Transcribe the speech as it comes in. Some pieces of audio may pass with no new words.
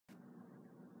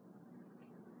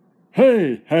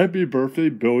Hey, happy birthday,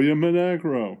 Billiam and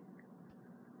Aggro.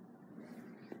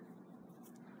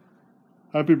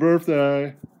 Happy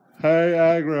birthday. Hey,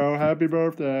 Aggro, happy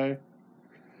birthday.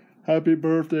 Happy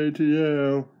birthday to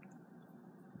you.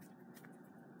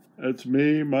 It's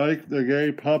me, Mike, the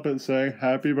gay puppet, saying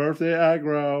happy birthday,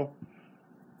 Aggro.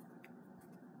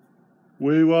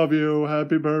 We love you.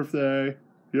 Happy birthday.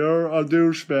 You're a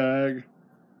douchebag.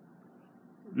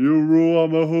 You rule a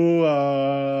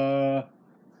mahula.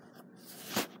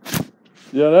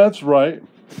 Yeah, that's right.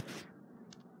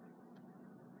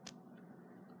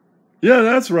 Yeah,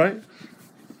 that's right.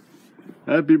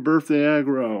 Happy birthday,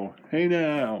 Aggro. Hey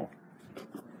now.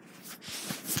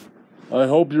 I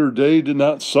hope your day did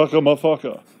not suck a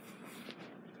motherfucker.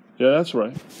 Yeah, that's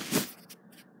right.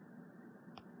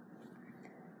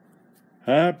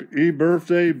 Happy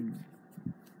birthday,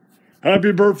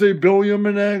 Billiam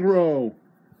and Aggro.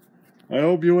 I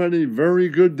hope you had a very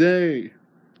good day.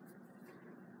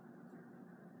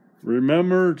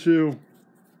 Remember to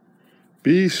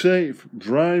be safe,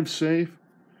 drive safe,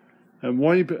 and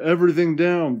wipe everything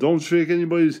down. Don't shake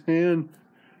anybody's hand,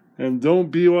 and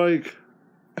don't be like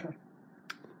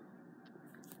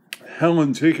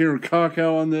Helen taking her cock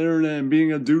out on the internet and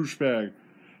being a douchebag.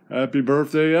 Happy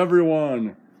birthday,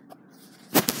 everyone.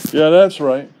 Yeah, that's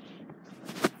right.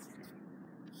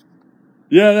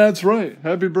 Yeah, that's right.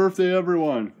 Happy birthday,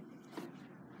 everyone.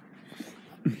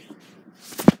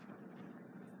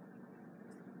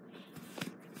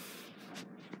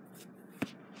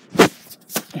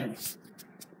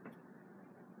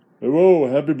 Hello,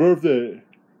 happy birthday.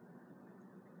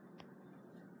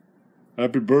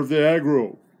 Happy birthday,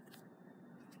 Aggro.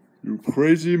 You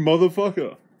crazy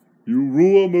motherfucker. You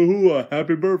rule mahua.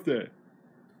 Happy birthday.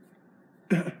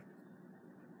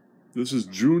 This is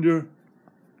Junior,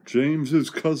 James's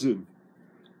cousin.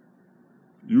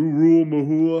 You rule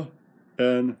mahua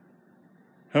and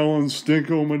Helen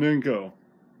Stinko Maninko.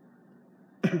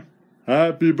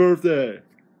 Happy birthday.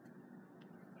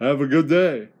 Have a good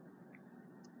day.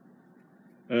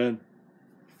 And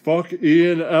fuck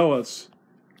Ian Ellis.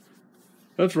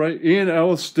 That's right, Ian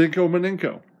Ellis Stinko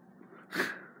Maninko.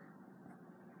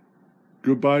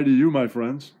 Goodbye to you, my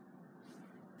friends.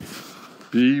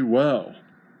 Be well.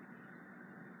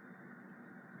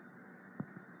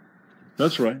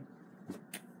 That's right.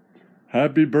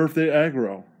 Happy birthday,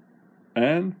 Aggro.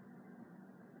 And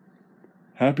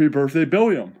happy birthday,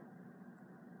 Billiam.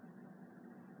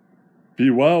 Be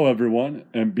well, everyone,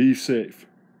 and be safe.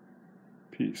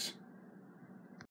 Peace.